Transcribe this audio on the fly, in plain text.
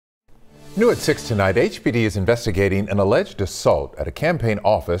New at 6 tonight, HPD is investigating an alleged assault at a campaign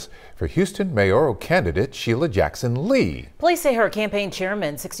office for Houston mayoral candidate Sheila Jackson Lee. Police say her campaign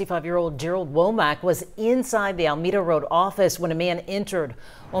chairman, 65-year-old Gerald Womack, was inside the Alameda Road office when a man entered.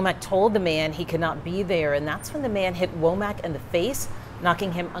 Womack told the man he could not be there, and that's when the man hit Womack in the face,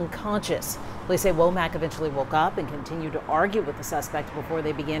 knocking him unconscious. Police say Womack eventually woke up and continued to argue with the suspect before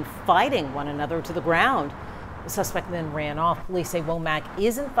they began fighting one another to the ground. The suspect then ran off. Police say Womack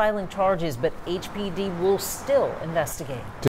isn't filing charges, but HPD will still investigate.